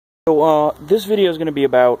So, this video is going to be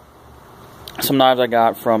about some knives I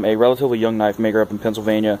got from a relatively young knife maker up in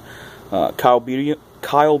Pennsylvania, Kyle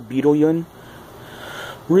Bettleyon.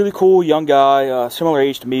 Really cool young guy, similar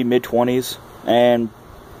age to me, mid-20s, and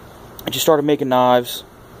I just started making knives,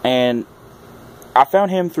 and I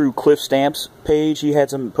found him through Cliff Stamp's page. He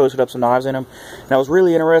had posted up some knives in him, and I was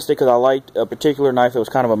really interested because I liked a particular knife that was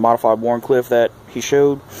kind of a modified Wharncliffe that he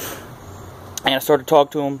showed, and I started to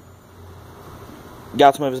talk to him.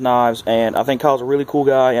 Got some of his knives, and I think Kyle's a really cool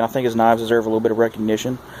guy, and I think his knives deserve a little bit of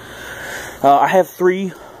recognition. I have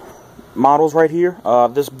three models right here.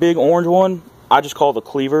 This big orange one, I just call the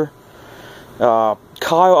Cleaver. Kyle,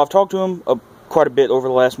 I've talked to him quite a bit over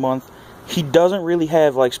the last month. He doesn't really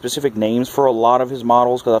have like specific names for a lot of his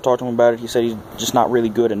models, because I talked to him about it. He said he's just not really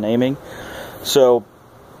good at naming. So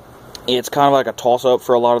it's kind of like a toss-up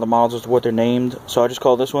for a lot of the models as to what they're named. So I just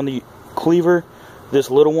call this one the Cleaver, this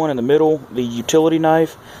little one in the middle the utility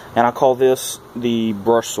knife, and I call this the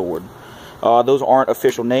brush sword. Those aren't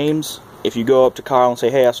official names. If you go up to Kyle and say,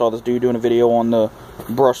 hey, I saw this dude doing a video on the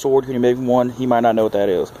brush sword, can you make me one? He might not know what that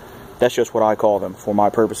is. That's just what I call them for my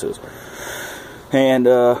purposes. And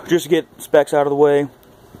just to get specs out of the way,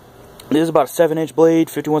 this is about a 7-inch blade,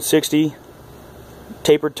 5160,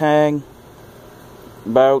 tapered tang,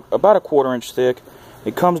 about a 1/4 inch thick.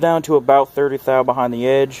 It comes down to about 30 thou behind the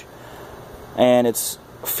edge, and it's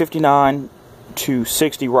 59 to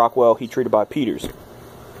 60 Rockwell heat treated by Peters.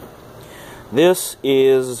 This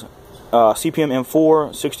is CPM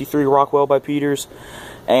M4 63 Rockwell by Peters,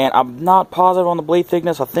 and I'm not positive on the blade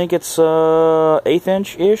thickness. I think it's 1/8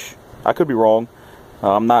 inch ish. I could be wrong.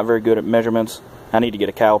 I'm not very good at measurements. I need to get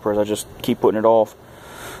a caliper as I just keep putting it off.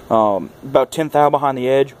 About 10 thou behind the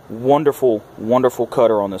edge. Wonderful, wonderful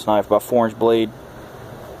cutter on this knife. About 4-inch blade.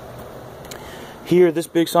 Here, this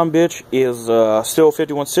big sumbitch is still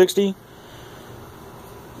 5160.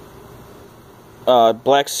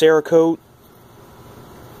 Black Cerakote,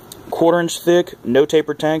 1/4 inch thick, no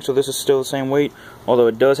taper tang, so this is still the same weight, although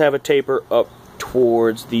it does have a taper up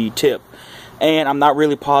towards the tip. And I'm not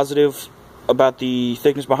really positive about the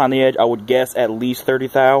thickness behind the edge. I would guess at least 30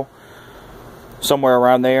 thou, somewhere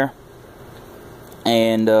around there.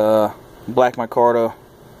 And black micarta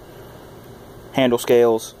handle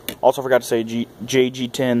scales. Also forgot to say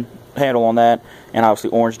JG10 handle on that, and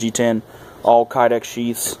obviously orange G10, all Kydex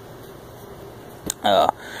sheaths.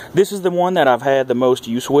 This is the one that I've had the most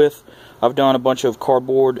use with. I've done a bunch of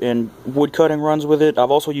cardboard and wood cutting runs with it.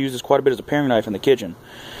 I've also used this quite a bit as a paring knife in the kitchen.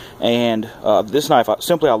 And this knife, I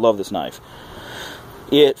love this knife.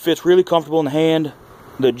 It fits really comfortable in the hand.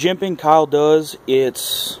 The jimping Kyle does,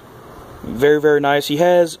 it's very, very nice. He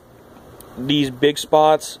has these big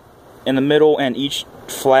spots in the middle, and each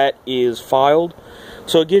flat is filed,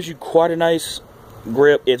 so it gives you quite a nice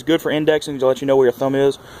grip. It's good for indexing to let you know where your thumb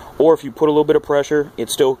is, or if you put a little bit of pressure, it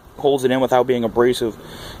still holds it in without being abrasive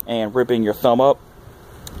and ripping your thumb up.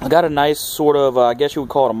 I got a nice sort of, I guess you would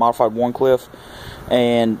call it a modified Wharncliffe,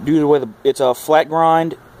 and due to the way it's a flat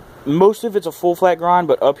grind, most of it's a full flat grind,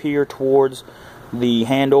 but up here towards the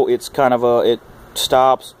handle, it's kind of it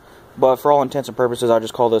stops, but for all intents and purposes, I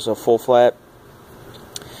just call this a full flat.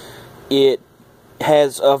 It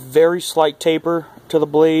has a very slight taper to the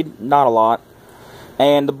blade, not a lot,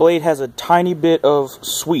 and the blade has a tiny bit of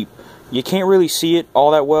sweep. You can't really see it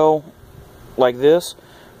all that well like this,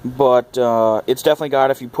 but it's definitely got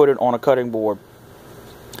it if you put it on a cutting board.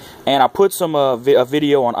 And I put some a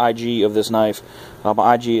video on IG of this knife.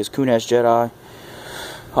 My IG is Kunash Jedi.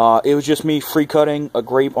 It was just me free cutting a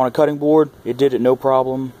grape on a cutting board. It did it no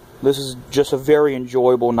problem. This is just a very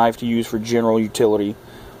enjoyable knife to use for general utility.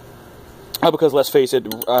 Because let's face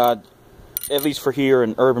it, at least for here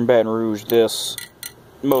in urban Baton Rouge,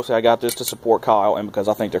 mostly I got this to support Kyle and because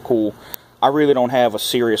I think they're cool. I really don't have a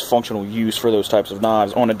serious functional use for those types of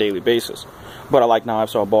knives on a daily basis. But I like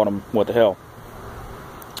knives, so I bought them. What the hell.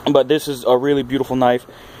 But this is a really beautiful knife.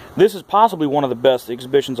 This is possibly one of the best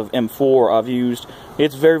exhibitions of M4 I've used.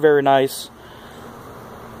 It's very, very nice.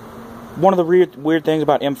 One of the weird things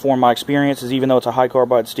about M4 in my experience is even though it's a high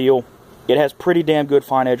carbide steel, it has pretty damn good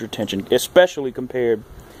fine edge retention, especially compared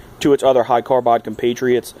to its other high carbide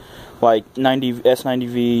compatriots like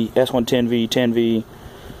S90V, S110V, 10V,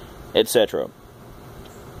 etc.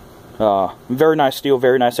 Very nice steel,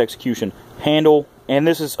 very nice execution. Handle, and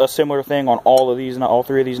this is a similar thing on all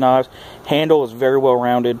three of these knives. Handle is very well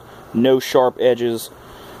rounded, no sharp edges.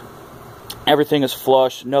 Everything is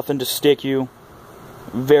flush, nothing to stick you.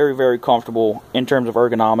 Very, very comfortable in terms of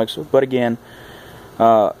ergonomics, but again,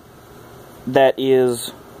 that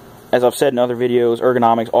is, as I've said in other videos,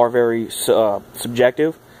 ergonomics are very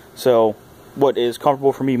subjective, so what is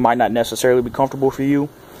comfortable for me might not necessarily be comfortable for you.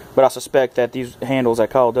 but I suspect that these handles that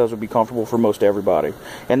Kyle does would be comfortable for most everybody.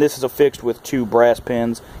 And this is affixed with 2 brass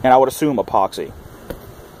pins, and I would assume epoxy.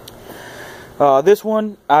 This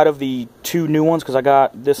one, out of the 2 new ones, because I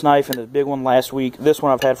got this knife and this big one last week, this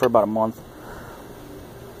one I've had for about a month.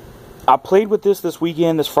 I played with this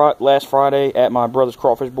weekend, last Friday, at my brother's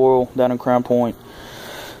crawfish boil down in Crown Point.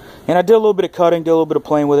 And I did a little bit of cutting, did a little bit of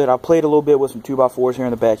playing with it. I played a little bit with some 2x4s here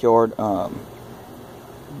in the backyard.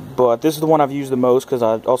 But this is the one I've used the most because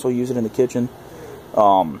I also use it in the kitchen.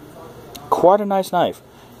 Quite a nice knife.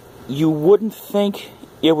 You wouldn't think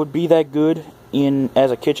it would be that good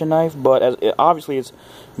as a kitchen knife, but obviously it's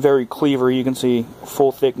very cleaver. You can see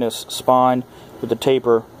full thickness spine with the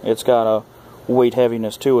taper. It's got a weight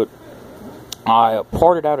heaviness to it. I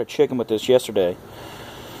parted out a chicken with this yesterday,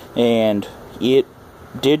 and it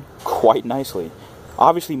did quite nicely.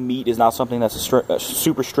 Obviously, meat is not something that's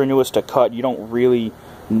super strenuous to cut. You don't really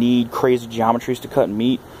need crazy geometries to cut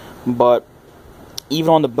meat, but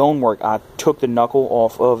even on the bone work, I took the knuckle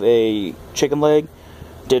off of a chicken leg,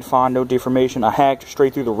 did find no deformation. I hacked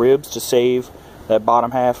straight through the ribs to save that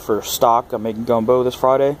bottom half for stock. I'm making gumbo this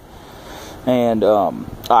Friday, and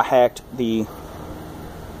I hacked the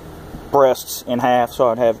breasts in half, so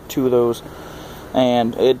I'd have 2 of those,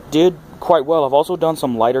 and it did quite well. I've also done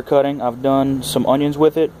some lighter cutting. I've done some onions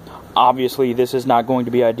with it. Obviously, this is not going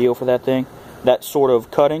to be ideal for that thing, that sort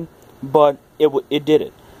of cutting, but it did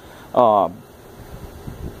it.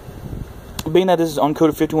 Being that this is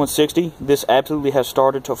uncoated 5160, this absolutely has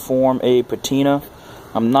started to form a patina.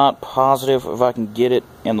 I'm not positive if I can get it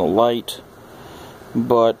in the light,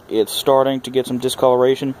 but it's starting to get some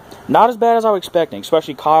discoloration. Not as bad as I was expecting,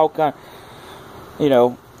 especially Kyle kind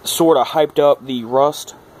of, sort of hyped up the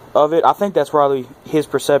rust of it. I think that's probably his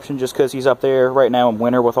perception just because he's up there right now in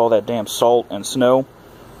winter with all that damn salt and snow,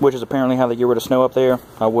 which is apparently how they get rid of snow up there.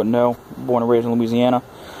 I wouldn't know. Born and raised in Louisiana.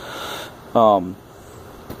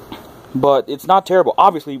 But it's not terrible.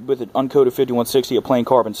 Obviously, with an uncoated 5160 of plain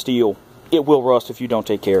carbon steel, it will rust if you don't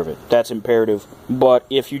take care of it. That's imperative. But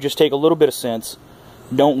if you just take a little bit of sense,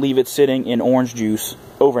 don't leave it sitting in orange juice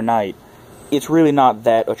overnight, it's really not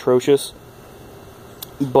that atrocious.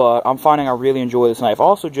 But I'm finding I really enjoy this knife. I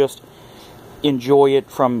also just enjoy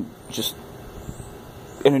it from just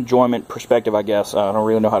an enjoyment perspective, I guess. I don't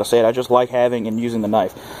really know how to say it. I just like having and using the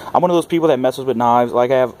knife. I'm one of those people that messes with knives.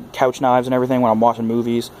 Like, I have couch knives and everything when I'm watching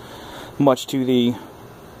movies, much to the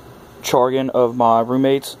chagrin of my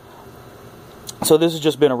roommates. So this has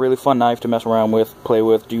just been a really fun knife to mess around with, play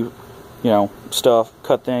with, do, stuff,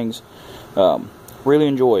 cut things. Really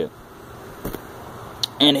enjoy it.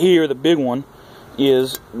 And here, the big one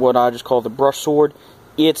is what I just call the brush sword.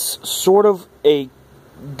 It's sort of a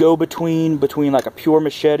go-between like a pure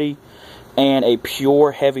machete and a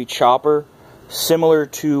pure heavy chopper, similar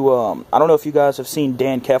to, I don't know if you guys have seen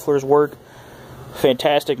Dan Keffler's work.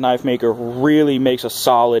 Fantastic knife maker, really makes a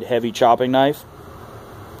solid heavy chopping knife.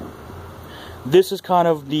 This is kind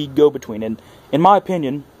of the go-between, and in my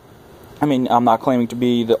opinion, I mean, I'm not claiming to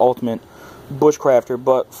be the ultimate bushcrafter,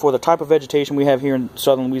 but for the type of vegetation we have here in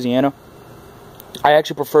southern Louisiana, I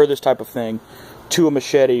actually prefer this type of thing to a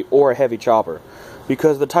machete or a heavy chopper,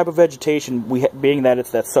 because the type of vegetation, being that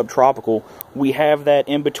it's that subtropical, we have that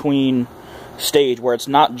in-between stage where it's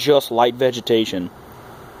not just light vegetation,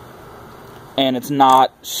 and it's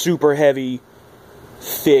not super heavy,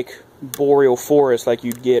 thick, boreal forest like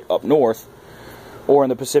you'd get up north, or in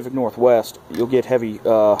the Pacific Northwest. You'll get heavy,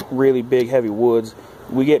 really big, heavy woods.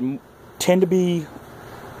 We tend to be,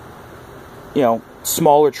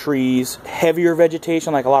 smaller trees, heavier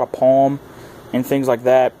vegetation, like a lot of palm and things like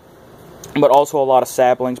that, but also a lot of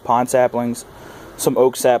saplings, pine saplings, some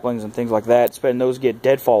oak saplings and things like that. And those get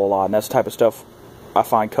deadfall a lot, and that's the type of stuff I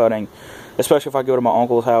find cutting, especially if I go to my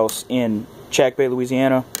uncle's house in Chack Bay,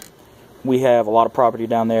 Louisiana. We have a lot of property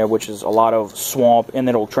down there, which is a lot of swamp, and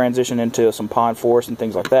then it'll transition into some pine forest and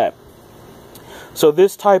things like that. So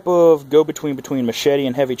this type of go-between between machete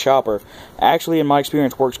and heavy chopper actually, in my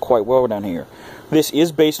experience, works quite well down here. This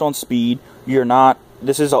is based on speed.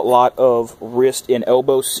 This is a lot of wrist and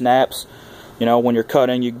elbow snaps. When you're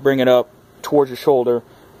cutting, you bring it up towards your shoulder,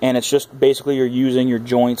 and it's just basically you're using your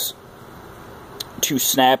joints to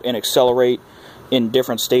snap and accelerate in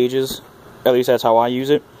different stages. At least that's how I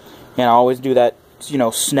use it. And I always do that,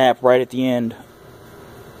 snap right at the end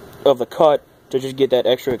of the cut to just get that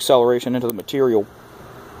extra acceleration into the material.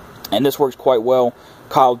 And this works quite well.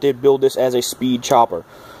 Kyle did build this as a speed chopper.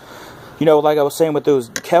 Like I was saying with those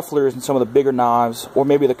Kefflers and some of the bigger knives, or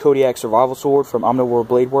maybe the Kodiak Survival Sword from Omniworld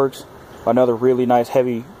Blade Works, another really nice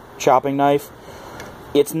heavy chopping knife.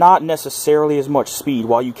 It's not necessarily as much speed.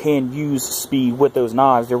 While you can use speed with those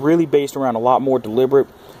knives, they're really based around a lot more deliberate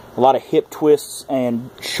a lot of hip twists and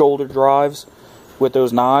shoulder drives with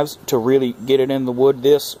those knives to really get it in the wood.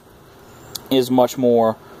 This is much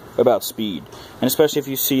more about speed, and especially if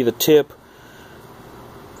you see the tip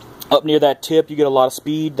up near that tip, you get a lot of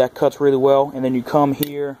speed. That cuts really well. And then you come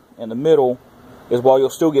here in the middle is while you'll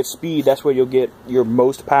still get speed, that's where you'll get your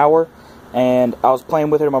most power. And I was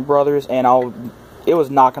playing with it at my brother's, and it was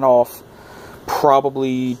knocking off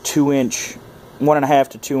probably 2-inch, 1.5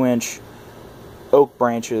 to 2 inch oak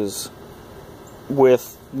branches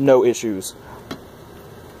with no issues.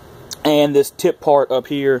 And this tip part up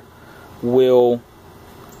here will,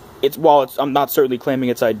 I'm not certainly claiming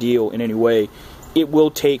it's ideal in any way, it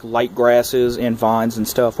will take light grasses and vines and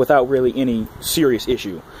stuff without really any serious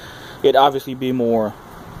issue. It'd obviously be more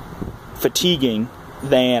fatiguing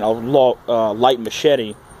than a light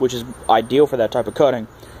machete, which is ideal for that type of cutting,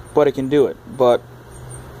 but it can do it. But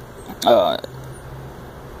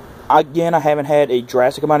again, I haven't had a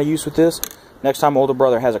drastic amount of use with this. Next time my older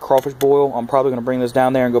brother has a crawfish boil, I'm probably going to bring this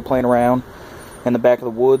down there and go playing around in the back of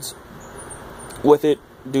the woods with it,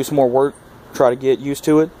 do some more work, try to get used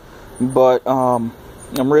to it. But I'm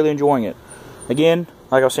really enjoying it. Again,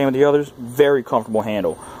 like I was saying with the others, very comfortable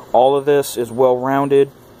handle. All of this is well rounded,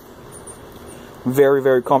 very,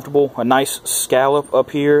 very comfortable. A nice scallop up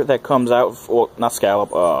here that comes out, well, not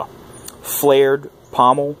scallop, flared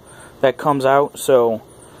pommel that comes out, so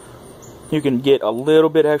you can get a little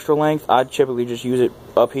bit extra length. I typically just use it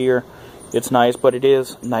up here. It's nice, but it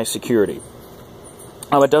is nice security.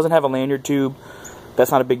 It doesn't have a lanyard tube. That's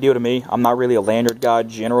not a big deal to me. I'm not really a lanyard guy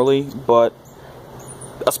generally, but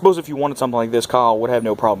I suppose if you wanted something like this, Kyle would have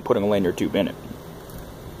no problem putting a lanyard tube in it.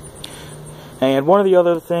 And one of the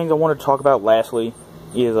other things I wanted to talk about lastly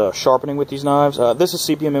is sharpening with these knives. This is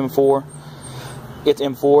CPM M4. It's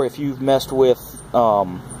M4. If you've messed with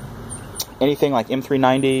anything like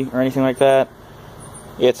M390 or anything like that,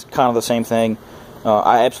 it's kind of the same thing.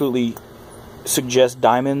 I absolutely suggest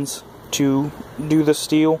diamonds to do the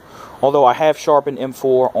steel. Although I have sharpened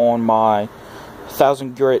M4 on my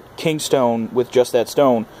 1000 grit Kingstone with just that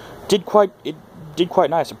stone, it did quite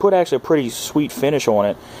nice. It put actually a pretty sweet finish on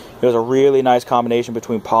it. It was a really nice combination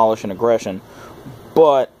between polish and aggression,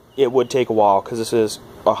 but it would take a while because this is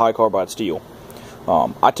a high carbide steel.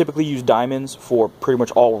 I typically use diamonds for pretty much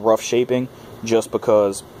all rough shaping, just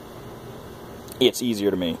because it's easier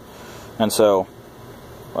to me, and so.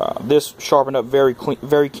 This sharpened up very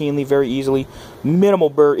keenly, very easily. Minimal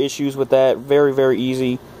burr issues with that. Very, very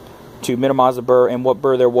easy to minimize the burr, and what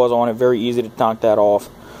burr there was on it, very easy to knock that off.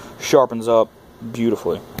 Sharpens up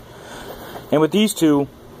beautifully. And with these two,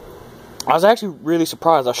 I was actually really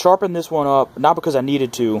surprised. I sharpened this one up, not because I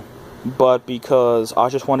needed to, but because I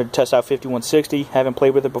just wanted to test out 5160. Haven't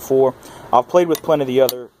played with it before. I've played with plenty of the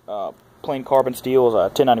other plain carbon steels,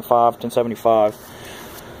 1095, 1075,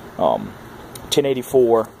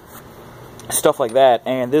 1084, stuff like that,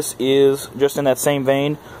 and this is just in that same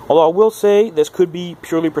vein. Although I will say this could be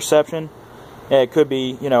purely perception. It could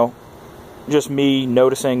be, you know, just me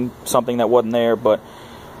noticing something that wasn't there, but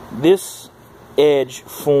this edge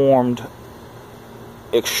formed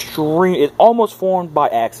it almost formed by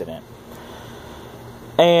accident.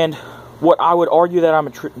 And what I would argue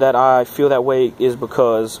that I feel that way is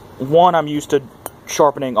because, one, I'm used to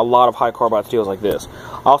sharpening a lot of high carbide steels like this.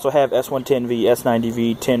 I also have S110V,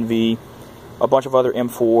 S90V, 10V, a bunch of other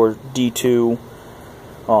M4, D2,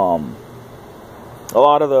 a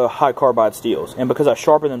lot of the high carbide steels. And because I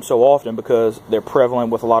sharpen them so often, because they're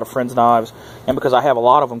prevalent with a lot of friends' knives, and because I have a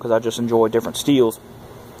lot of them because I just enjoy different steels,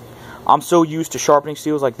 I'm so used to sharpening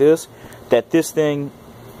steels like this that this thing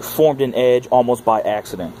formed an edge almost by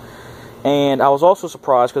accident. And I was also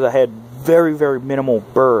surprised because I had very, very minimal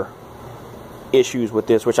burr issues with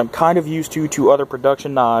this, which I'm kind of used to other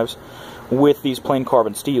production knives with these plain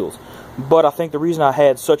carbon steels. But I think the reason I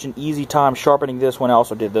had such an easy time sharpening this when I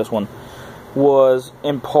also did this one was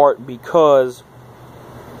in part because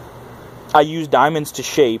I use diamonds to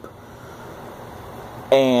shape,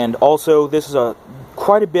 and also this is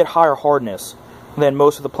quite a bit higher hardness than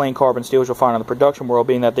most of the plain carbon steels you'll find in the production world,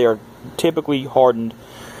 being that they are typically hardened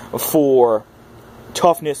for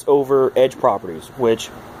toughness over edge properties, which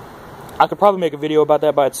I could probably make a video about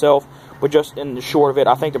that by itself, but just in the short of it,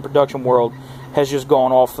 I think the production world has just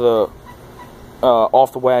gone off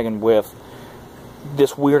the wagon with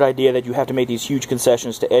this weird idea that you have to make these huge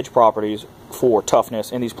concessions to edge properties for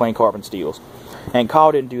toughness in these plain carbon steels. And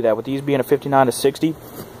Kyle didn't do that. With these being a 59 to 60, it's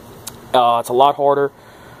a lot harder.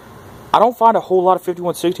 I don't find a whole lot of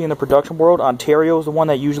 5160 in the production world. Ontario is the one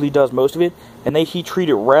that usually does most of it, and they heat treat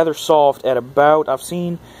it rather soft at about, I've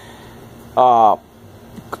seen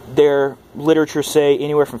their literature say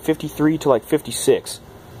anywhere from 53 to like 56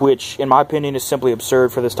 which in my opinion is simply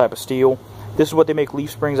absurd for this type of steel. This is what they make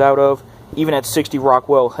leaf springs out of, even at 60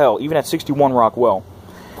 Rockwell, hell, even at 61 Rockwell.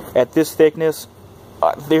 At this thickness,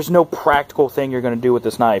 there's no practical thing you're going to do with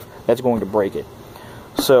this knife that's going to break it.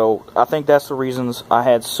 So I think that's the reasons I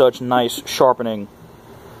had such nice sharpening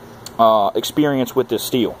experience with this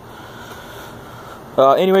steel.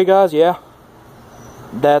 Anyway, guys, yeah,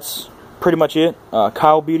 that's pretty much it.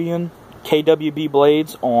 Kyle Bettleyon,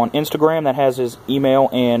 KWBBlades on Instagram. That has his email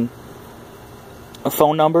and a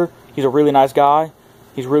phone number. He's a really nice guy.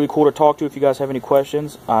 He's really cool to talk to if you guys have any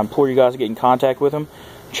questions. I implore you guys to get in contact with him.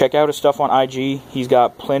 Check out his stuff on IG. He's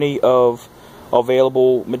got plenty of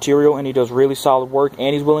available material, and he does really solid work,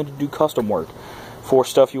 and he's willing to do custom work for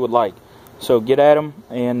stuff you would like. So get at him,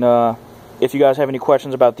 and if you guys have any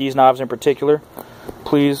questions about these knives in particular,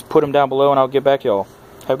 please put them down below, and I'll get back to y'all.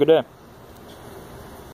 Have a good day.